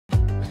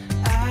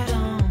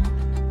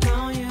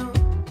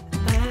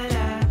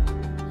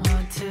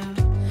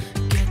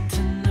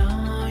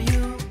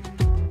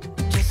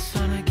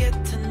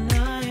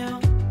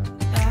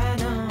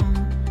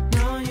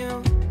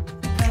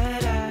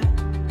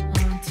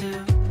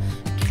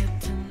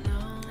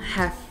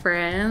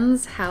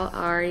friends, how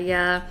are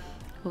ya?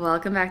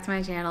 Welcome back to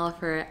my channel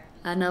for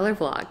another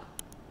vlog.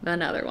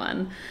 Another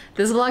one.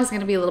 This vlog is going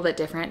to be a little bit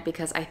different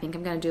because I think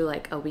I'm going to do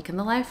like a week in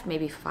the life,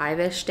 maybe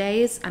 5-ish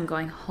days. I'm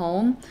going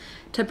home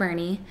to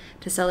Boerne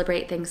to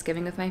celebrate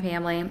Thanksgiving with my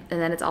family, and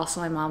then it's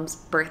also my mom's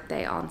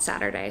birthday on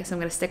Saturday, so I'm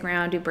going to stick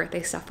around, do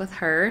birthday stuff with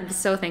her. I'm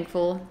so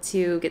thankful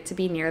to get to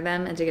be near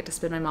them and to get to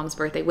spend my mom's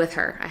birthday with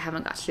her. I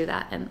haven't got to do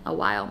that in a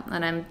while,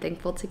 and I'm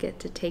thankful to get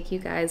to take you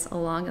guys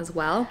along as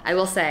well. I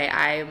will say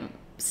I'm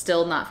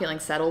still not feeling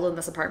settled in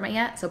this apartment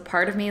yet, so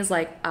part of me is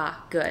like,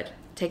 good.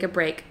 Take a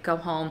break, go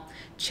home,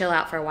 chill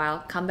out for a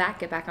while, come back,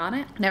 get back on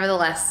it.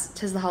 Nevertheless,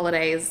 'tis the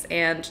holidays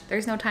and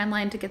there's no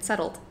timeline to get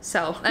settled.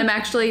 So I'm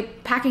actually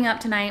packing up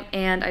tonight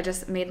and I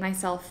just made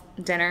myself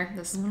dinner.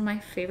 This is one of my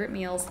favorite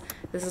meals.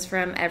 This is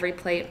from Every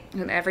Plate,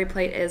 and Every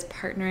Plate is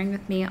partnering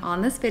with me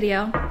on this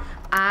video.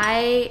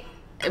 I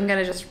am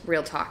gonna just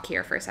real talk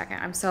here for a second.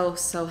 I'm so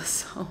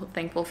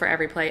thankful for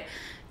Every Plate.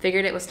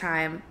 Figured it was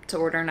time to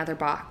order another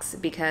box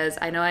because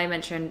I know I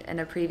mentioned in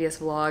a previous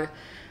vlog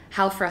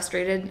how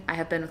frustrated I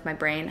have been with my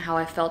brain, how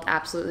I felt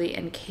absolutely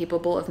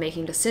incapable of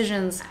making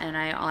decisions, and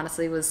I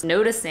honestly was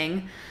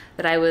noticing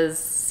that I was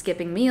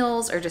skipping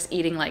meals or just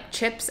eating like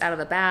chips out of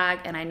a bag,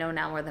 and I know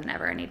now more than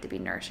ever I need to be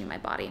nourishing my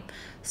body.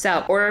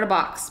 So, ordered a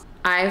box.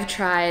 I've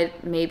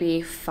tried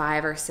maybe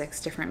 5 or 6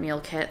 different meal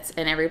kits,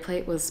 and Every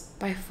Plate was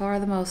by far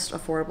the most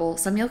affordable.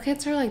 Some meal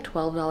kits are like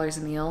 $12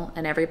 a meal,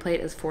 and Every Plate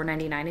is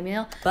 $4.99 a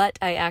meal. But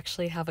I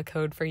actually have a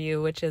code for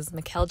you, which is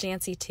Michel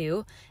Janse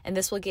 2, and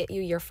this will get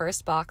you your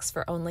first box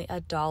for only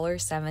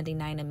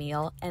 $1.79 a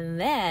meal, and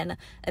then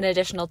an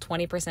additional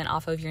 20%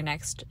 off of your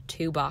next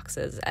 2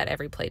 boxes at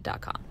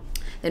everyplate.com.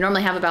 They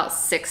normally have about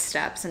 6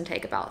 steps and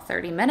take about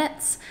 30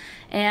 minutes.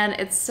 And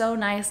it's so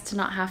nice to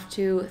not have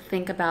to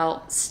think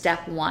about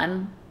step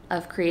 1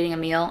 of creating a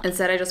meal.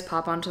 Instead, I just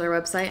pop onto their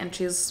website and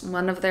choose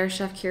one of their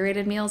chef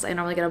curated meals. I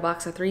normally get a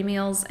box of 3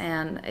 meals,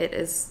 and it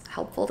is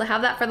helpful to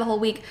have that for the whole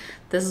week.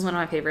 This is one of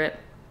my favorite.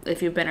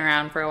 If you've been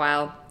around for a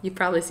while, you've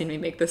probably seen me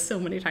make this so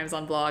many times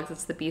on vlogs.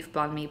 It's the beef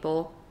banh mi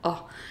bowl.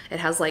 Oh,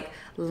 it has like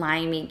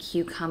limey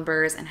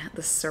cucumbers and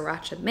the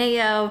sriracha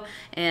mayo,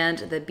 and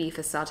the beef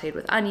is sauteed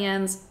with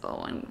onions.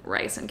 Oh, and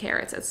rice and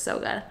carrots. It's so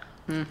good.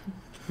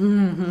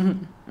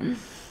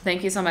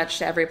 Thank you so much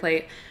to Every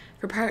Plate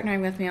for partnering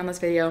with me on this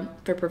video,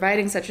 for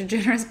providing such a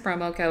generous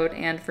promo code,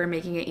 and for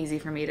making it easy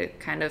for me to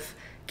kind of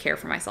care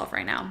for myself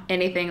right now.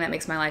 Anything that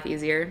makes my life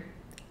easier,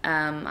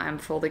 I'm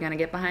fully gonna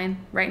get behind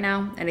right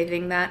now.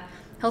 Anything that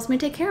helps me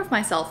take care of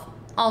myself,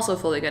 also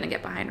fully gonna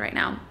get behind right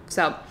now.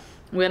 So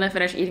I'm gonna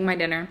finish eating my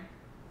dinner.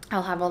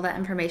 I'll have all that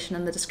information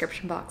in the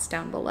description box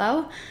down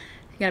below.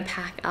 I'm gonna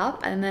pack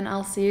up, and then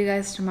I'll see you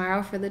guys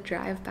tomorrow for the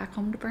drive back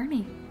home to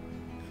Boerne.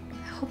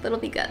 I hope it'll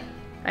be good.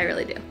 I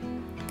really do.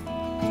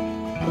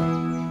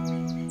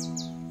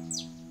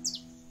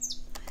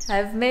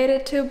 I've made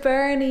it to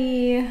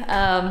Boerne.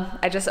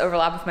 I just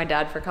overlapped with my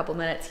dad for a couple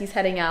minutes. He's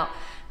heading out.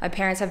 My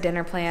parents have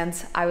dinner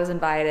plans. I was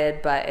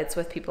invited, but it's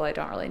with people I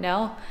don't really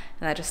know,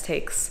 and that just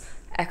takes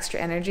extra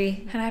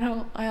energy, and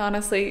I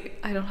honestly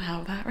don't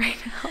have that right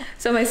now.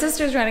 So my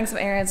sister's running some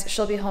errands.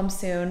 She'll be home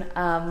soon.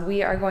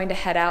 We are going to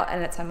head out,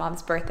 and it's my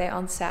mom's birthday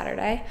on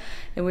Saturday,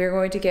 and we're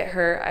going to get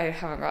her, I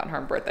haven't gotten her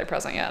a birthday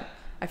present yet.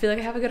 I feel like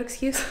I have a good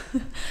excuse.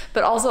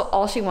 But also,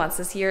 all she wants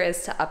this year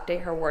is to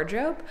update her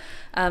wardrobe.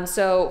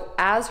 So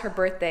as her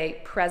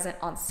birthday present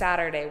on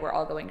Saturday, we're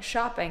all going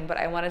shopping, but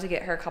I wanted to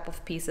get her a couple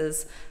of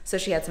pieces so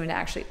she had something to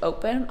actually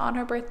open on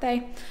her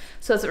birthday.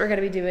 So that's what we're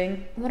gonna be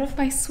doing. One of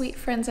my sweet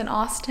friends in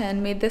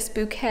Austin made this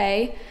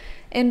bouquet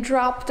and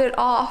dropped it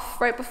off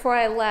right before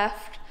I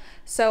left.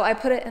 So I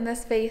put it in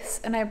this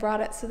vase and I brought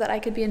it so that I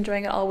could be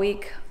enjoying it all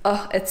week.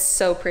 Oh, it's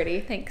so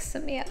pretty. Thanks,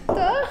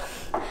 Samantha.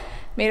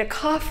 Made a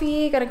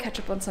coffee, gonna catch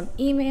up on some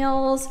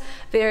emails.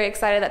 Very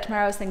excited that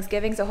tomorrow is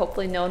Thanksgiving, so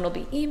hopefully no one will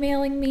be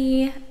emailing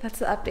me. That's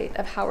the update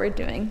of how we're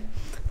doing.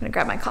 I'm gonna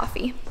grab my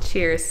coffee.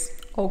 Cheers.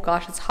 Oh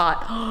gosh, it's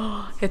hot.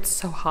 Oh, it's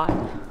so hot.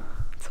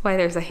 That's why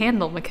there's a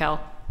handle, Michel.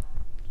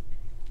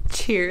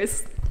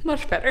 Cheers.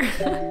 Much better.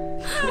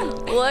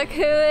 Look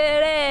who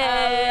it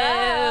is.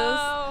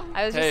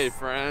 Hello. Hey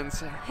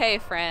friends. Hey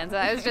friends.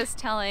 I was just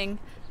telling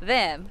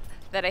them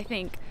that I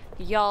think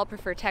y'all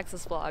prefer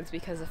Texas vlogs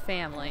because of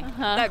family.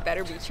 That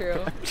better be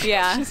true.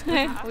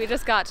 Yeah. We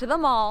just got to the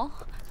mall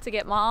to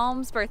get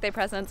mom's birthday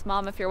presents.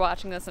 Mom, if you're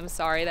watching this, I'm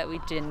sorry that we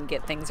didn't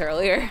get things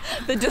earlier.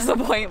 The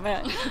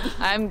disappointment.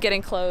 I'm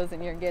getting clothes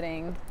and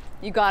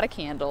you got a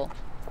candle.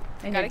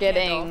 And you're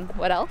getting,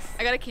 what else?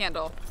 I got a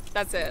candle.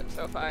 That's it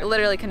so far. You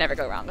literally can never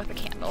go wrong with a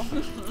candle.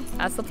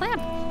 That's the plan.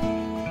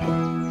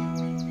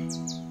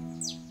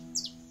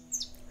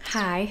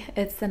 Hi,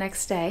 it's the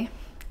next day.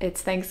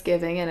 It's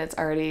Thanksgiving and it's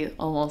already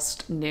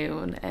almost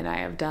noon and I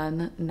have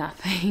done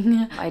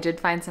nothing. I did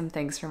find some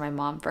things for my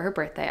mom for her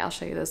birthday. I'll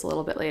show you those a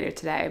little bit later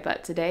today,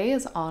 but today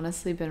has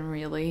honestly been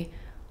really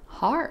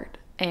hard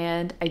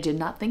and I did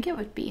not think it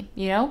would be.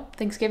 You know,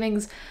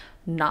 Thanksgiving's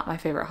not my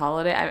favorite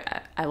holiday.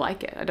 I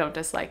like it, I don't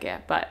dislike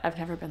it, but I've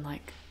never been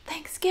like,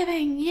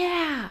 Thanksgiving,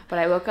 yeah. But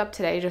I woke up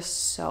today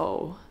just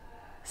so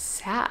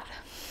sad.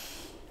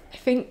 I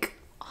think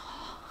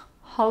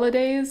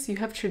holidays, you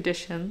have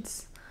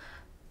traditions,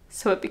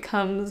 so it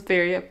becomes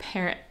very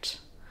apparent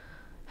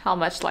how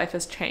much life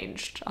has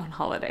changed on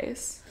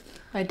holidays.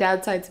 My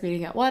dad's side's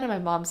meeting at 1 and my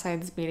mom's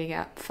side's meeting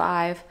at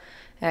 5.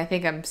 And I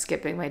think I'm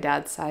skipping my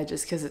dad's side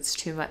just because it's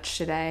too much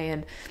today.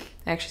 And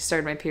I actually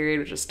started my period,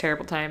 which was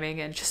terrible timing,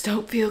 and just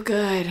don't feel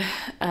good.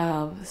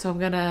 So I'm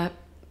gonna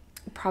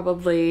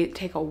probably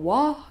take a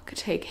walk,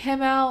 take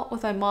him out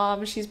with my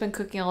mom. She's been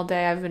cooking all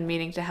day. I've been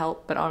meaning to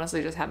help, but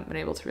honestly just haven't been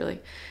able to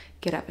really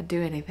get up and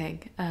do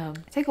anything.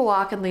 Take a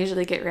walk and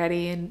leisurely get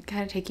ready and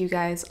kind of take you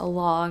guys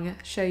along,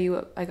 show you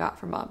what I got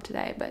from mom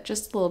today. But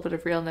just a little bit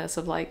of realness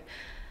of like,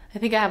 I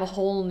think I have a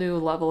whole new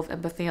level of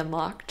empathy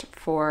unlocked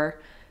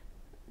for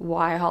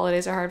why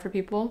holidays are hard for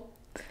people.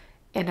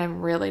 And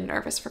I'm really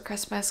nervous for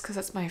Christmas because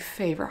it's my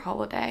favorite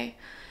holiday.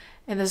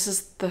 And this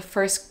would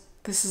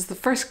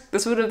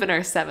have been our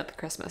 7th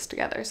Christmas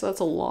together. So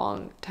that's a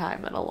long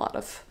time and a lot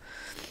of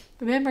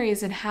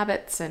memories and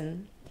habits,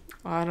 and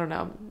I don't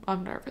know,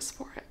 I'm nervous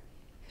for it.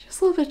 Just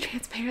a little bit of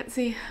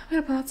transparency. I'm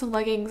gonna put on some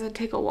leggings and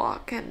take a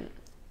walk and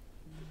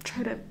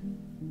try to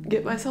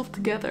get myself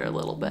together a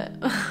little bit.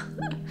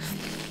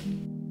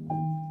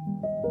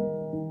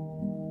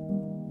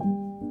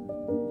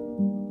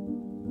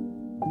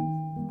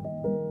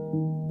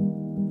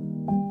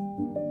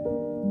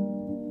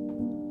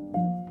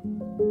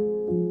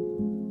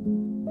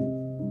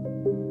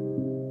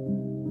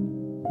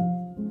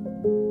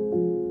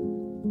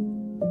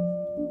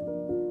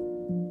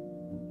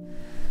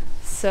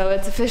 So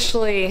it's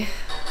officially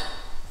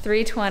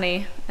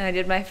 3:20 and I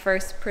did my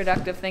first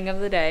productive thing of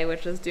the day,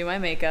 which is do my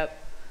makeup.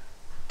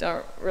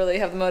 Don't really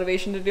have the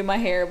motivation to do my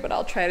hair, but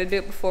I'll try to do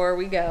it before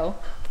we go.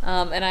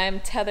 And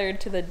I'm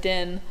tethered to the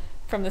din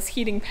from this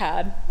heating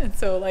pad. And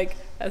so like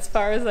as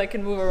far as I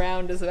can move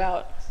around is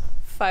about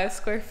 5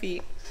 square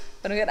feet.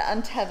 But I'm gonna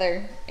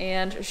untether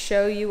and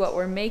show you what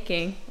we're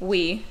making.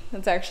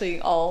 It's actually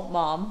all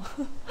mom.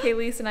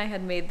 Kayleese and I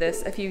had made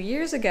this a few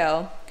years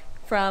ago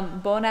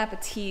from Bon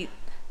Appetit.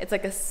 It's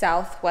like a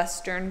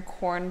southwestern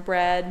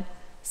cornbread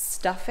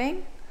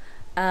stuffing.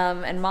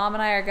 And mom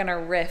and I are gonna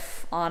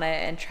riff on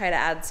it and try to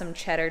add some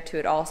cheddar to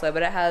it also,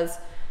 but it has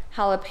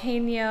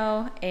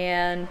jalapeno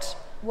and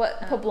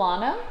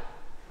poblano?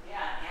 Yeah,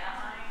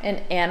 Anaheim.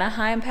 And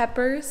Anaheim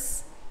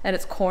peppers. And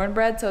it's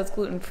cornbread, so it's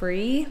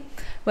gluten-free.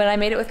 When I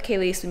made it with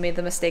Kayleese, we made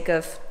the mistake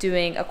of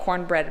doing a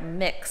cornbread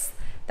mix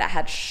that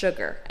had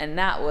sugar, and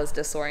that was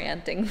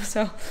disorienting.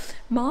 So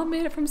mom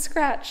made it from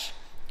scratch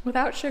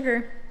without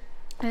sugar.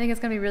 I think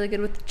it's gonna be really good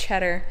with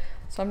cheddar.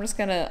 So I'm just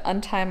gonna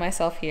untie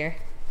myself here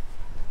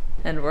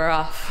and we're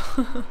off.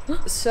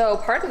 So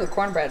part of the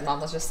cornbread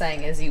mom was just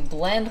saying is you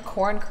blend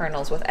corn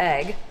kernels with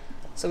egg.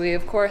 So we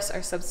of course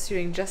are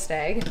substituting just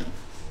egg.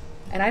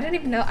 And I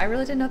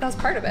really didn't know that was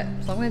part of it.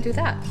 So I'm gonna do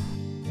that.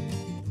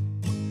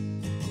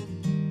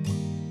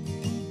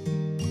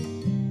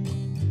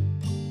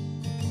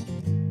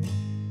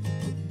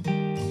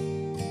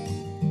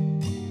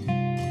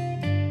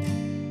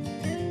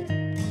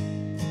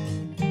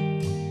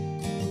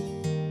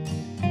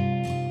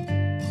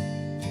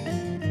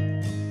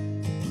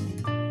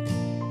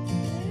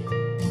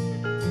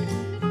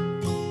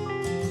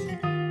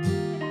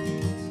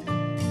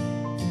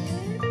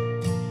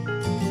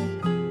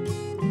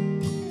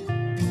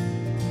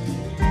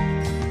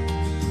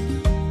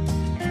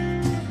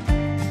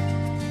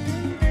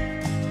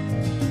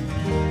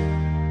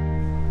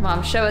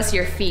 Mom, show us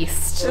your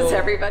feast. It's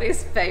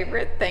everybody's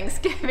favorite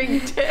Thanksgiving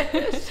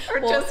dish, or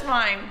Well, just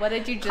mine. What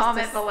did you just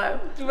Comment below.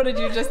 What did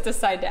you just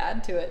decide to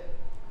add to it?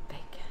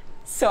 Bacon.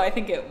 So I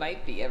think it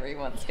might be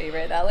everyone's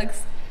favorite. That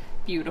looks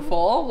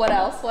beautiful. What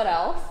else? What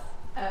else?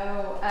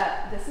 Oh,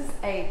 this is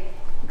a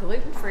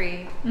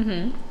gluten-free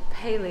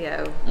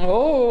paleo.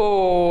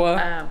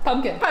 Oh,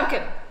 pumpkin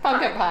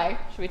Pumpkin pie.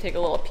 Should we take a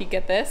little peek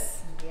at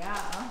this?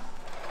 Yeah.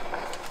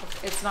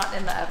 It's not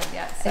in the oven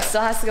yet, so It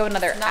still has to go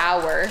another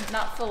hour.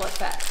 not full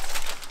effect.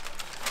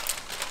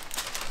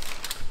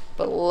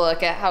 But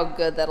look at how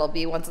good that'll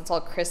be once it's all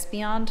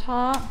crispy on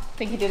top. I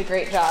think you did a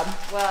great job.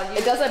 Well,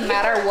 It doesn't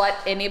matter what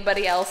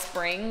anybody else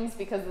brings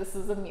because this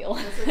is a meal.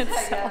 This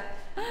is So,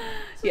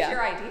 yeah.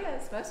 Your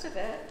ideas, most of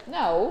it,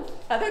 No.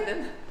 other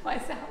than my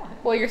salad.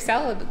 Well, your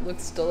salad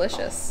looks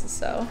delicious,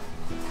 so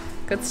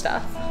good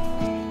stuff.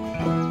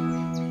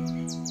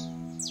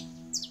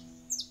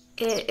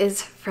 It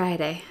is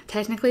Friday,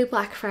 technically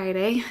Black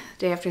Friday,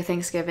 day after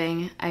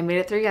Thanksgiving. I made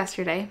it through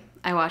yesterday.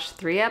 I watched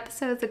 3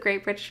 episodes of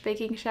Great British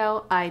Baking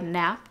Show. I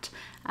napped.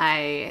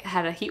 I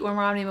had a heat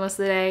warmer on me most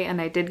of the day,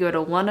 and I did go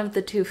to one of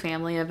the 2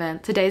 family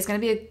events. Today's gonna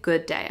be a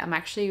good day. I'm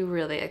actually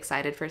really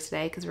excited for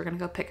today because we're gonna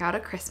go pick out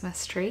a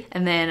Christmas tree.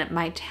 And then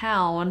my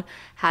town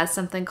has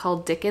something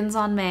called Dickens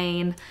on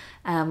Main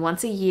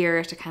once a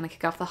year to kind of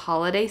kick off the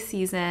holiday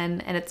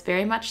season. And it's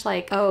very much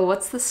like, oh,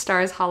 what's the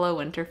Stars Hollow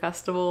Winter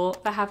Festival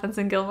that happens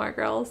in Gilmore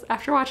Girls?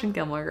 After watching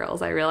Gilmore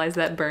Girls, I realized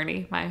that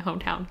Boerne, my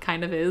hometown,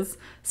 kind of is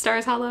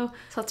Stars Hollow.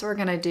 So that's what we're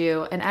gonna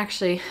do. And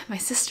actually, my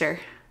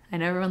sister, I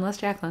know everyone loves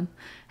Jacqueline,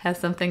 has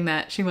something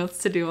that she wants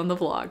to do on the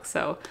vlog.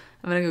 So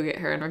I'm gonna go get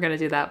her and we're gonna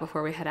do that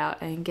before we head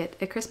out and get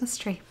a Christmas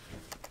tree.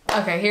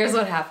 Okay, here's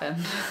what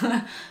happened.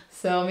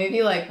 So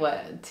maybe like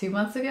what, 2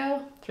 months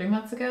ago? 3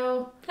 months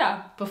ago?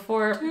 Yeah.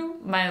 Before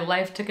my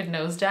life took a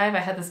nosedive, I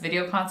had this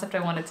video concept I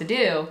wanted to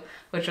do,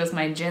 which was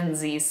my Gen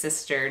Z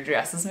sister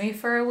dresses me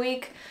for a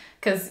week.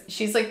 Because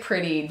she's like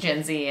pretty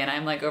Gen Z and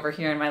I'm like over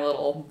here in my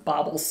little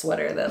bobble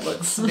sweater that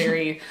looks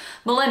very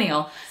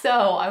millennial. So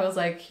I was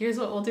like, here's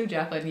what we'll do,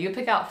 Jacqueline. You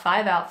pick out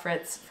 5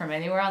 outfits from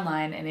anywhere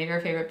online, any of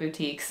your favorite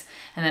boutiques,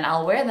 and then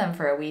I'll wear them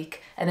for a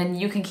week and then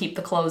you can keep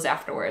the clothes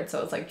afterwards.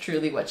 So it's like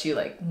truly what you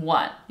like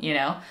want, you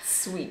know?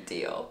 Sweet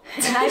deal.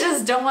 And I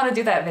just don't want to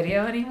do that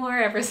video anymore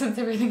ever since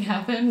everything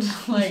happened.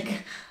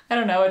 Like, I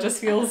don't know, it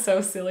just feels so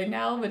silly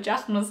now. But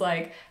Jacqueline was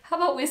like, how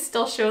about we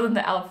still show them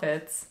the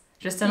outfits?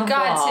 Just in a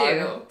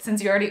vlog,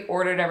 since you already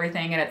ordered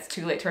everything and it's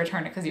too late to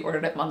return it because you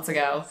ordered it months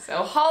ago.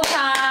 So haul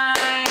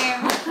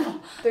time!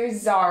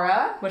 There's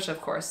Zara. Which of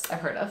course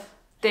I've heard of.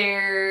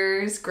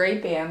 There's Grey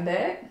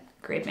Bandit.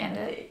 Grey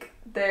Bandit.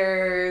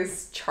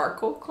 There's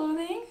Charcoal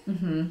Clothing.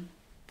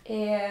 Mm-hmm.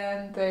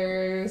 And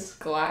there's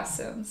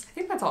Glassons. I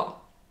think that's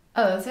all.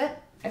 Oh, that's it?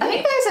 I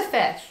think there's a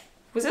 5th.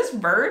 Was this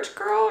Verge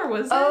Girl or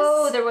was this?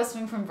 Oh, there was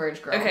something from Verge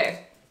Girl.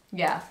 Okay.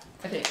 Yeah,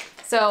 I think.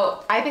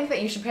 So I think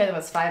that you should pair them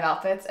as 5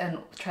 outfits and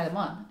try them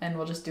on, and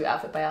we'll just do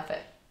outfit by outfit.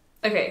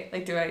 Okay,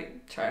 like do I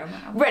try on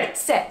that? Ready,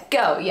 set,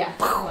 go, yeah.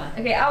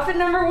 Okay, outfit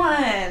number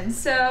 1.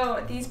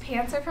 So these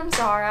pants are from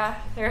Zara.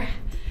 They're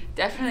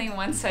definitely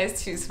one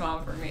size too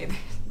small for me. They're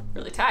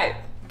really tight,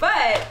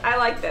 but I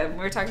like them.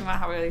 We were talking about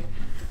how we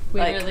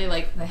really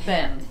like the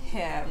hem.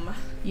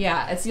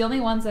 Yeah, it's the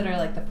only ones that are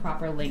like the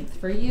proper length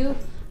for you.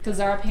 Because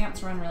Zara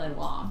pants run really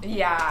long.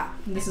 Yeah.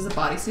 And this is a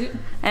bodysuit.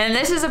 And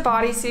this is a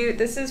bodysuit.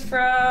 This is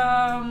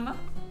from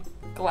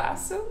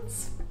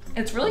Glassons.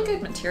 It's really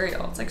good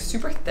material. It's like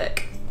super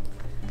thick.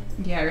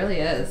 Yeah, it really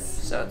is.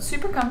 So it's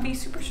super comfy,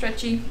 super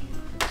stretchy.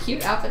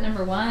 Cute outfit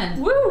number 1.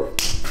 Woo!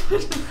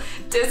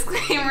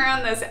 Disclaimer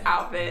on this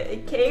outfit.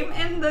 It came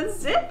and the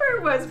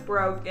zipper was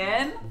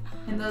broken.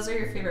 And those are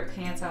your favorite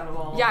pants out of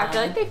all Yeah, of I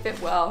feel like they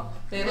fit well.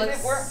 They look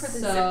weren't for the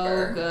so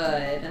zipper.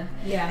 good.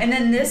 Yeah. And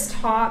then this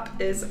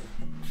top is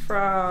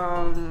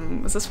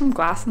from, is this from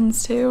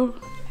Glassons too?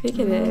 I think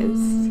it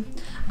is.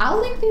 I'll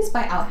link these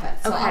by outfit.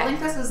 So Okay. I'll link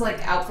this as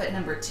like outfit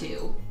number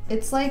 2.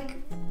 It's like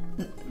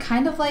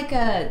kind of like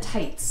a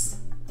tights.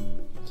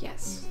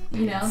 Yes.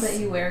 You know, that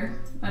you wear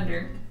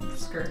under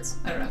skirts.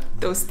 I don't know.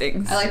 Those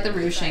things. I like the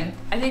ruching.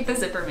 I think the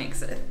zipper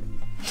makes it.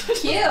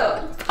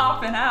 Cute.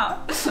 Popping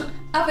out.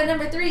 Outfit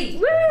number 3.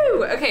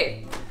 Woo!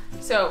 Okay,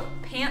 so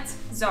pants,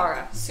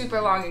 Zara,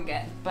 super long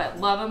again, but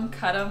love them,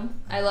 cut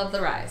them. I love the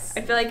rise.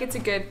 I feel like it's a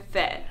good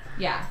fit.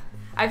 Yeah.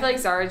 I feel like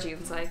Zara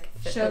jeans like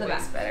fit Show the the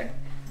waist back.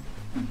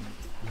 better.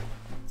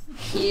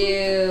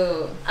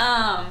 Cute.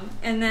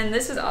 And then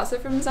this is also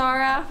from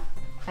Zara,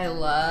 I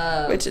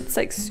love which it's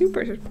like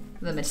super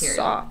the material.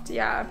 soft,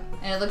 yeah.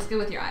 And it looks good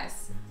with your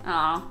eyes.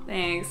 Oh,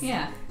 thanks.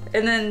 Yeah.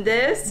 And then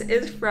this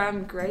is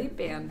from Grey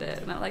Bandit,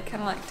 and it like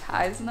kind of like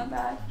ties in the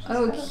back.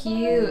 Oh,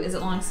 cute. Is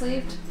it long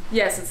sleeved?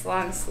 Yes, it's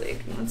long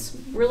sleeve. And it's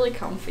really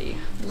comfy.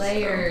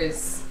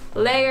 Layers.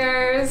 So,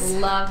 layers.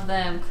 Love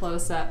them.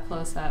 Close up,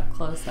 close up,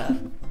 close up.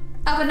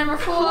 Outfit number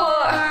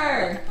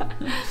 4.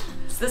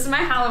 So this is my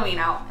Halloween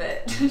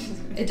outfit.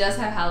 It does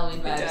have Halloween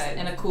vibes does.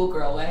 in a cool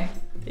girl way.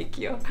 Thank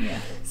you. Yeah.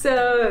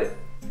 So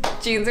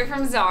jeans are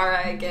from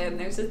Zara again.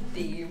 There's a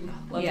theme.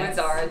 Love my Yes.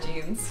 Zara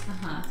jeans.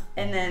 Uh-huh.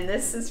 And then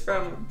this is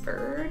from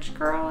Verge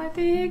Girl, I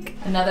think.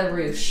 Another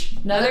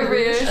ruche. Another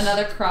ruche.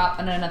 Another crop,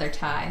 and another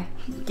tie.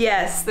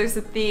 Yes, there's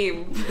a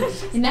theme.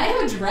 And now you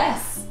have a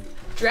dress.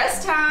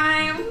 Dress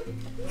time.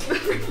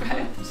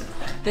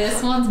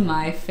 This one's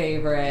my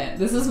favorite.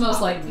 This is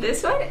most like me.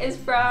 This one is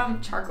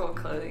from Charcoal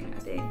Clothing, I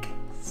think.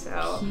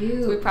 So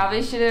Cute. we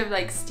probably should have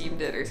like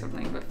steamed it or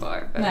something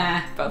before, but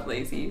Nah. both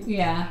lazy.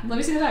 Yeah. Let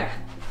me see the back.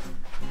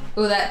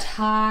 Oh, that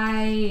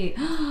tie.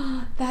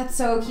 That's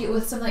so cute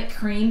with some like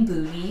cream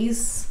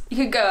booties. You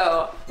could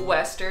go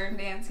Western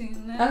dancing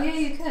in this. Oh yeah,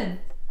 you could.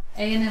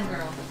 A&M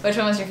girl. Which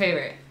one was your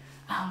favorite?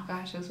 Oh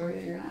gosh, I was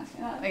worried you were gonna ask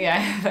me that.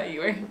 Yeah, I thought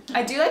you were.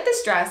 I do like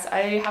this dress.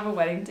 I have a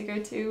wedding to go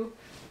to,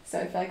 so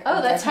I feel like Oh,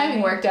 I'll that timing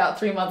definitely- worked out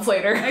 3 months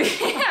later. Yeah,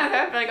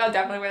 I feel like I'll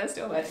definitely wear this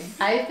to a wedding.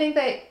 I think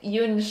that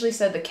you initially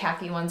said the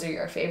khaki ones are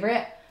your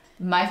favorite.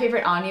 My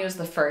favorite on you is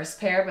the first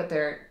pair, but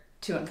they're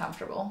too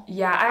uncomfortable.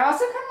 Yeah, I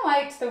also kind of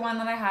liked the one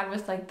that I had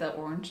with like the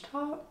orange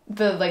top.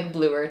 The like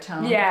bluer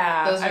tone.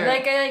 Yeah, Those are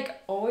I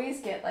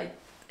always get like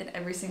in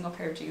every single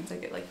pair of jeans I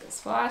get like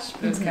this wash,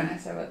 but it was kind of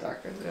nice to have a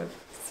darker blue.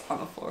 It's on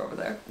the floor over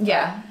there.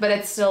 Yeah, but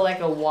it's still like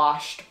a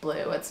washed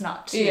blue. It's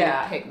not too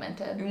Yeah.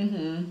 pigmented.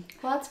 Mm-hmm.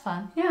 Well, that's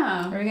fun.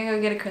 Yeah. Are we gonna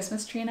go get a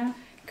Christmas tree now?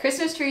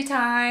 Christmas tree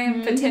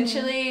time,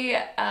 potentially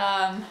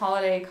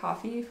holiday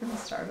coffee from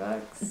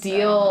Starbucks.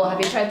 Deal. So- Have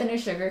you tried the new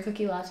sugar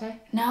cookie latte?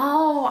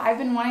 No, I've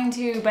been wanting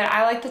to, but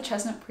I like the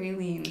chestnut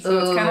praline, so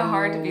it's kind of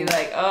hard to be Ooh.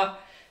 like, oh,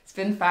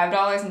 Spend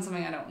 $5 on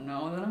something I don't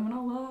know that I'm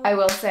gonna love. I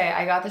will say,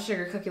 I got the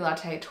sugar cookie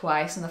latte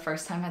twice, and the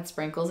first time had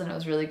sprinkles and it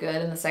was really good,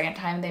 and the second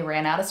time they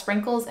ran out of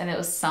sprinkles and it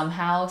was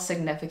somehow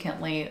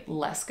significantly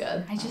less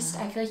good. I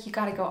feel like you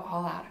gotta go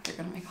all out if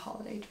you're gonna make a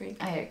holiday drink.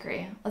 I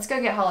agree. Let's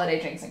go get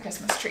holiday drinks and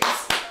Christmas trees.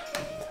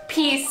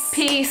 Peace.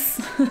 Peace.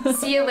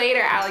 See you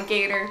later,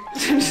 alligator.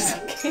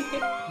 Just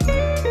kidding.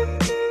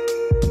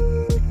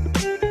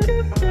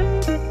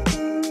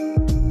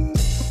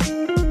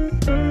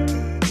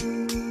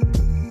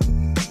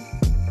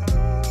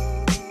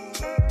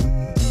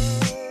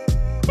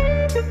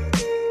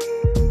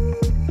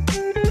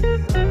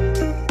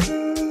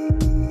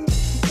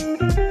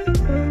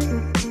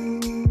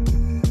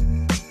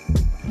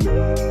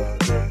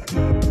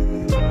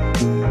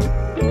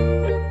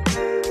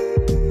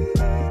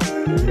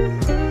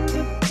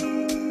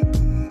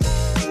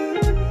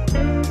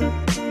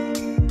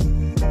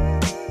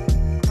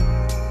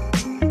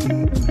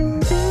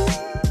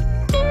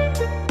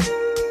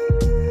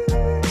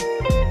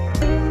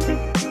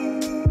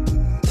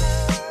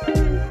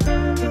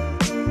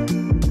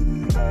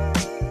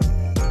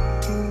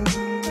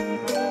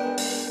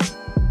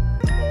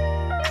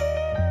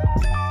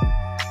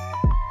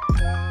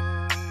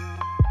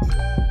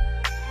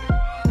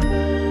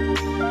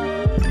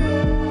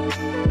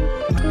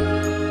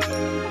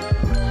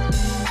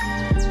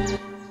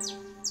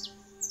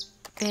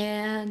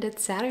 And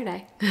it's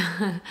Saturday.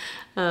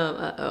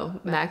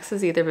 Max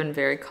has either been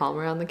very calm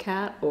around the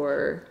cat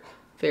or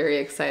very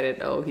excited.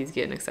 Oh, he's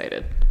getting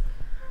excited.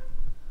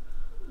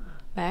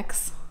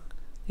 Max,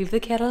 leave the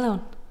cat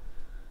alone.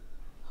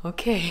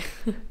 Okay.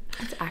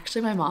 It's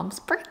actually my mom's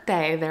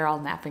birthday. They're all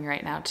napping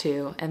right now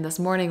too. And this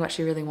morning what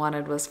she really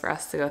wanted was for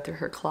us to go through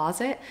her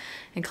closet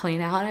and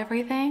clean out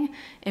everything.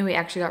 And we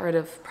actually got rid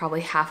of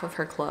probably half of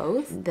her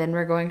clothes. Then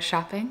we're going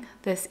shopping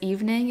this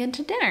evening and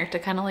to dinner to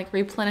kind of like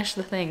replenish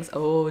the things.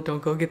 Oh,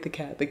 don't go get the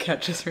cat. The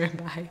cat just ran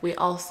by. We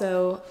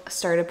also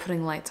started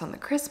putting lights on the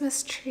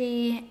Christmas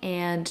tree.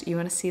 And you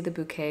want to see the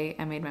bouquet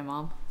I made my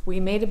mom?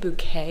 We made a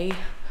bouquet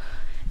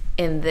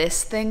in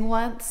this thing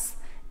once.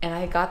 And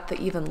I got the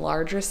even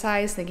larger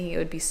size thinking it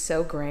would be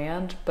so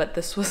grand, but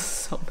this was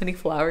so many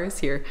flowers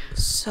here.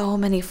 So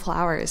many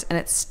flowers, and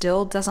it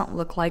still doesn't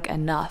look like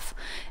enough.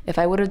 If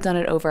I would have done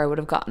it over, I would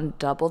have gotten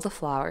double the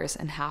flowers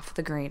and half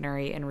the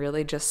greenery and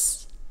really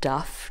just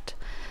stuffed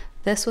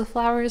this with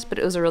flowers, but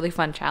it was a really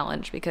fun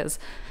challenge because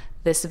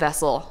this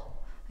vessel,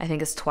 I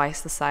think, is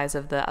twice the size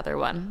of the other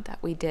one that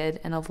we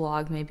did in a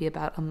vlog maybe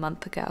about a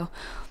month ago.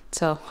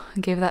 So I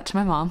gave that to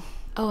my mom.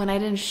 Oh, and I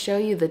didn't show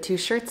you the 2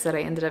 shirts that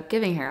I ended up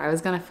giving her. I was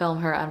gonna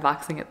film her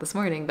unboxing it this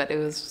morning, but it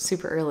was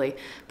super early.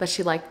 But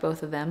she liked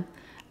both of them.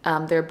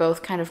 They're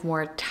both kind of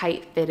more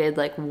tight-fitted,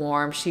 like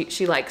warm.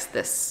 She likes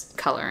this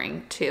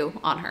coloring too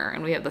on her,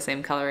 and we have the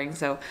same coloring,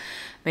 so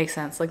makes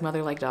sense, like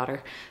mother, like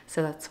daughter.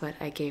 So that's what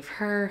I gave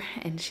her,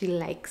 and she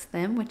likes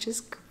them, which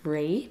is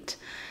great.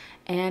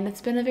 And it's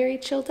been a very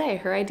chill day.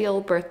 Her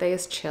ideal birthday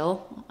is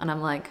chill. And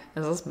I'm like,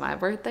 is this my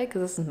birthday?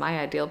 Because this is my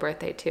ideal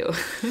birthday too.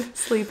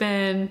 Sleep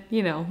in,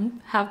 you know,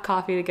 have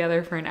coffee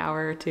together for an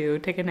hour or two,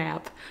 take a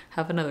nap,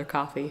 have another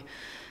coffee.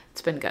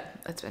 It's been good.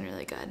 It's been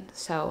really good.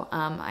 So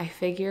I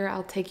figure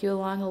I'll take you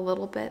along a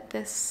little bit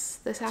this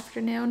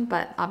afternoon,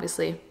 but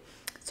obviously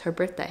it's her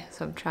birthday.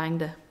 So I'm trying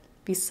to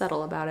be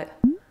subtle about it.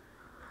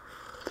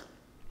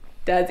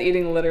 Dad's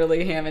eating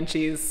literally ham and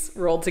cheese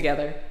rolled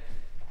together.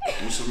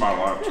 This is my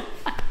lunch.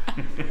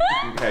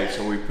 Okay,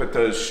 so we put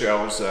those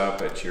shelves up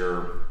at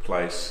your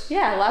place.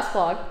 Yeah, last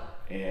vlog.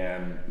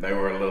 And they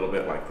were a little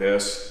bit like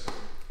this.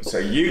 So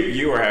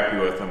you were happy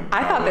with them.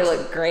 I thought they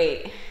looked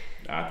great.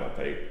 I thought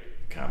they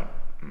kind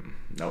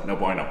of, no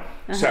bueno.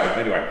 So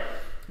anyway,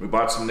 we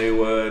bought some new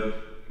wood,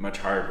 much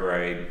higher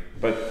grade,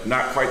 but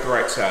not quite the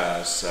right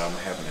size. So I'm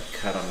having to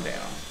cut them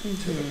down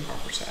to the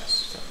proper size.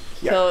 So,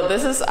 yeah.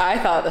 So I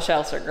thought the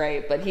shelves are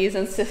great, but he's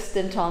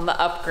insistent on the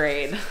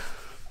upgrade.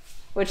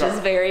 Which is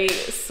very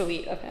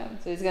sweet of him.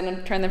 So he's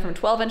gonna turn them from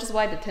 12 inches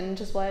wide to 10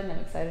 inches wide, and I'm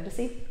excited to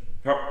see.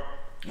 Yep.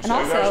 And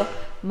also,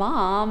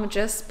 Mom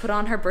just put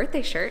on her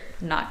birthday shirt.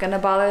 Not gonna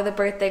bother the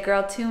birthday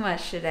girl too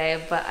much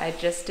today, but I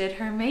just did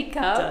her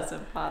makeup.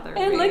 Doesn't bother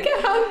me. And look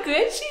at how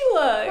good she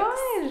looks.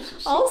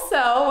 Gosh.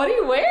 Also, what are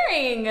you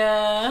wearing?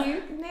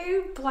 Cute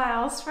new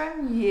blouse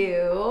from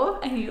you.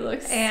 And you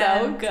look so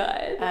And,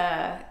 good.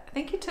 I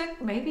think you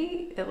took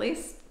maybe at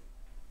least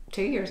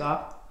 2 years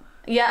off.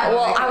 Yeah,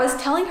 well, I was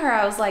telling her,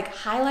 I was like,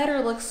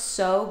 highlighter looks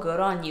so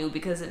good on you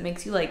because it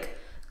makes you like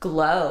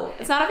glow.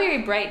 It's not a very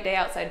bright day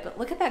outside, but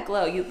look at that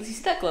glow. You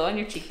see that glow on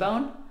your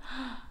cheekbone?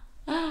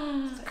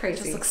 It's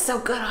crazy. It just looks so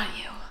good on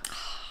you.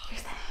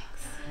 Here's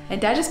thanks. And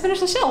Dad just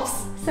finished the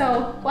shelves.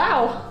 So,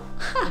 wow.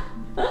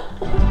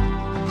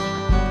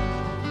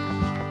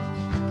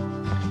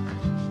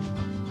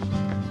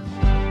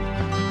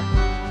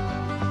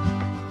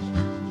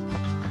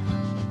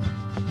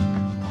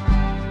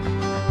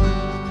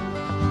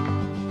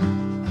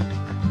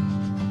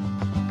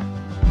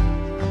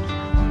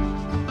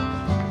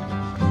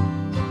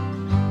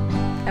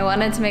 I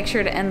wanted to make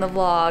sure to end the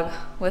vlog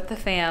with the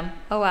fam.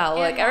 Oh wow,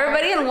 look,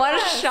 everybody in one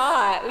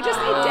shot. We just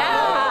need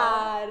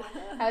Dad.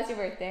 How was your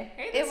birthday?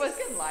 It was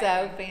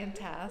so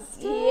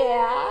fantastic.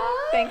 Yeah.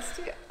 Thanks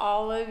to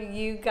all of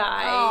you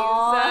guys.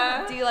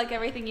 Aww. Do you like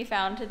everything you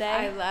found today?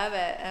 I love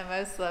it. I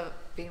most love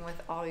being with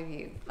all of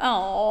you.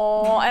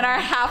 Oh, and our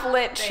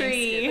half-lit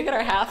tree. Look at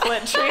our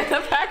half-lit tree in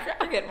the background.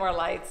 We're getting more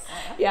lights.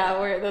 Yeah,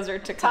 those are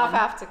to Top come.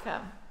 half to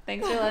come.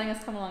 Thanks for letting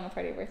us come along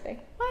for your birthday.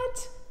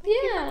 What? Thank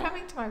you for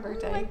coming to my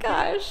birthday. Oh my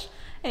gosh.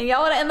 And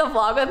y'all want to end the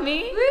vlog with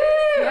me?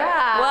 Woo!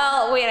 Yeah.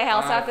 Well, wait, I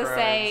also Bye, have to friends.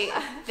 say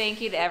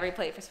thank you to Every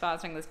Plate for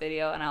sponsoring this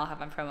video, and I'll have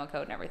my promo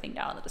code and everything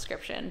down in the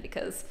description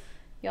because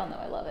y'all know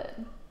I love it.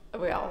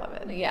 We all love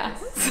it. Yeah.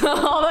 So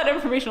all that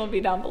information will be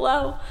down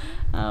below.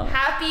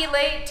 Happy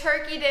late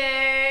Turkey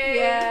Day.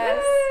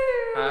 Yes.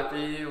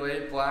 Happy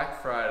late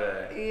Black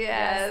Friday.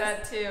 Yes.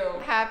 That too.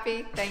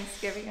 Happy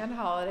Thanksgiving and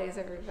holidays,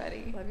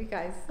 everybody. Love you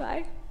guys.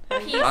 Bye.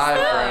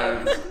 Bye,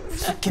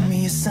 friends. Give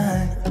me a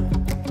sign.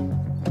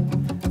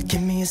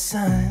 Give me a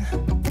sign.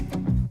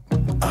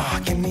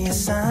 Oh, give me a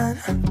sign.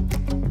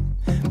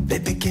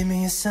 Baby, give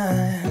me a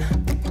sign.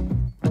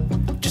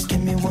 Just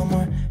give me one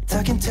more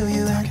talking to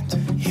you.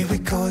 And here we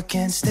go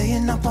again.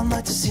 Staying up all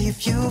night to see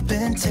if you've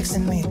been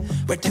texting me.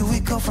 Where do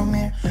we go from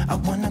here? I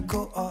wanna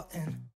go all in.